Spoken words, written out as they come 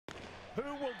Who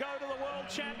will go to the World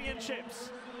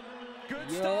Championships? Good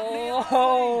Yo.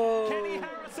 start. Kenny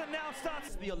Harrison now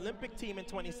starts the Olympic team in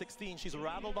 2016. She's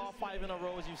rattled off 5 in a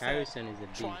row, as you said. Harrison is a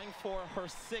beast. Trying for her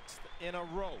 6th in a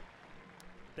row.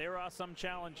 There are some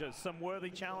challenges, some worthy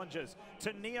challenges.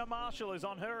 Tania Marshall is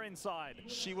on her inside.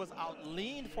 She was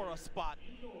outleaned for a spot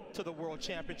to the World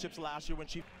Championships last year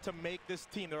to make this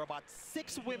team. There are about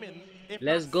 6 women.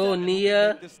 Let's go,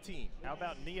 Nia. This team. How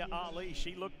about Nia Ali?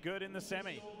 She looked good in the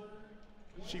semi.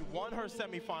 She won her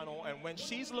semifinal, and when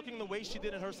she's looking the way she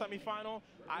did in her semifinal,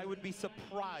 I would be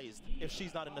surprised if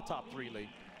she's not in the top 3, Lee.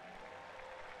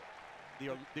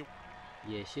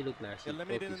 Yeah, she looked like she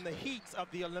eliminated in the heats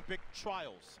of the Olympic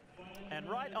trials. And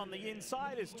right on the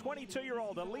inside is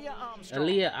 22-year-old Aaliyah Armstrong.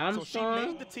 Aaliyah Armstrong. So she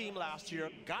made the team last year,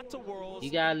 got to Worlds.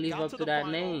 You gotta live up to that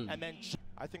name. And then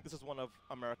I think this is one of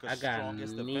America's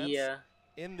strongest events.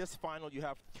 In this final, you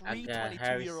have 3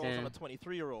 22-year-olds and a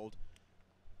 23-year-old.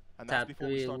 And that's before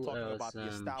we start talking about the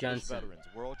established veterans.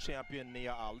 World champion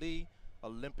Nia Ali,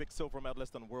 Olympic silver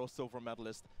medalist and world silver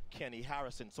medalist Kenny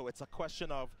Harrison. So it's a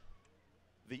question of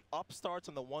the upstarts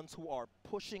and the ones who are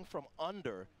pushing from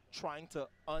under, trying to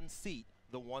unseat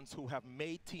the ones who have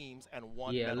made teams and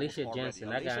won medals Alicia already. Jensen.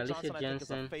 I got Alicia I think,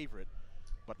 Jensen, is a favorite,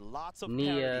 but lots of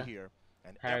Nia parity here,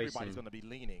 and Harrison. everybody's going to be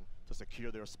leaning to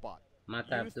secure their spot. My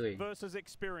top Youth 3 versus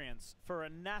experience for a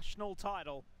national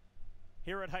title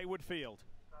here at Hayward Field.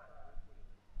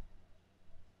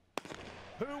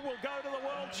 Who will go to the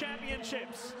World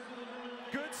Championships?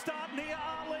 Good start, Nia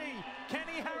Ali.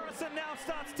 Kenny Harrison now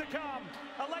starts to come.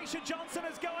 Alicia Johnson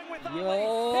is going with Ali.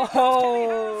 Yo. Kenny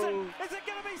Harrison. Is it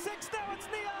going to be 6? No, it's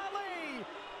Nia Ali.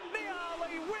 Nia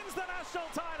Ali wins the national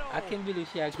title. I can't believe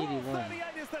she actually won.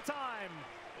 12:38 is the time.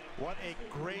 What a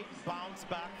great bounce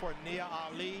back for Nia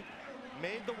Ali.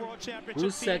 Made the World Championship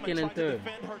Who's team second and and tried third? to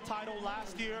defend her title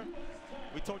last year.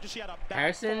 We told you she had a bad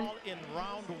Harrison? fall in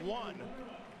round 1.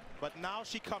 But now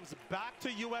she comes back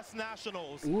to U.S.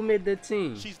 Nationals. Who made the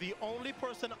team? She's the only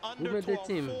person under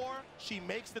 12-4. She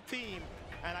makes the team.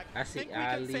 And I think we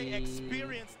can say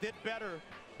experience did better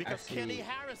because Kenny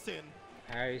Harrison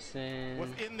was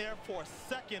in there for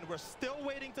 2nd. We're still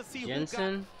waiting to see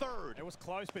Jensen. who got 3rd. It was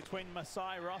close between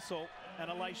Masai Russell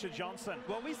and Alicia Johnson.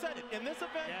 Well, we said it. In this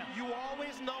event, you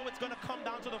always know it's going to come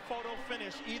down to the photo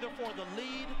finish, either for the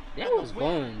lead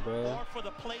or for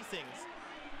the placings.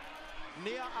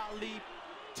 Nia Ali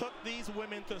took these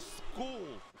women to school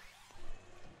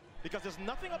because there's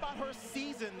nothing about her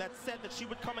season that said that she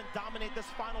would come and dominate this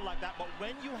final like that. But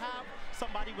when you have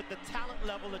somebody with the talent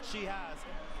level that she has,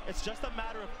 it's just a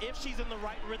matter of if she's in the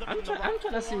right rhythm. I'm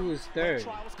trying to see who's 3rd. When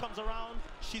trials comes around,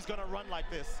 she's going to run like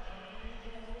this.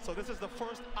 So this is the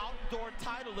first outdoor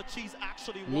title that she's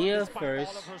actually won. Nia despite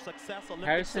first, all of her success, Olympic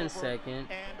Harrison silver 2nd,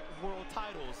 and world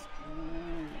titles.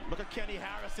 Look at Kenny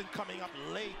Harrison coming up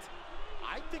late.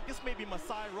 I think this may be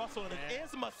Masai Russell, and it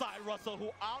is Masai Russell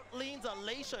who outleans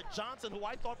Alicia Johnson, who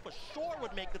I thought for sure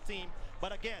would make the team.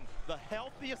 But again, the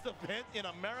healthiest event in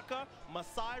America,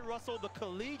 Masai Russell, the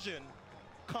collegian,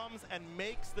 comes and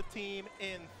makes the team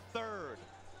in 3rd.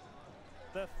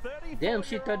 The 34 Damn,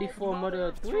 she 34 mother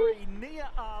of 3.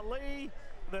 Nia Ali,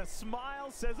 the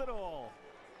smile says it all.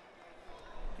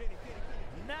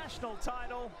 National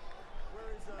title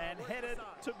and headed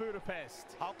to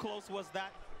Budapest. How close was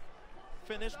that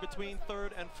finish between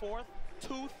 3rd and 4th?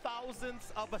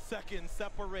 0.02 of a second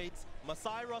separates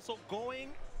Masai Russell going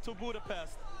to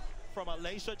Budapest from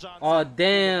Alicia Johnson. Oh,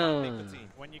 damn.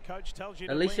 When your coach tells you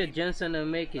to Alicia lead, Johnson to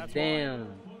make it,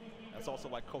 damn. That's also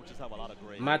why coaches have a lot of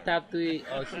grades. My top 3,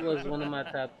 she was one of my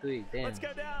top 3, damn. Let's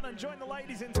go down and join the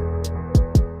ladies in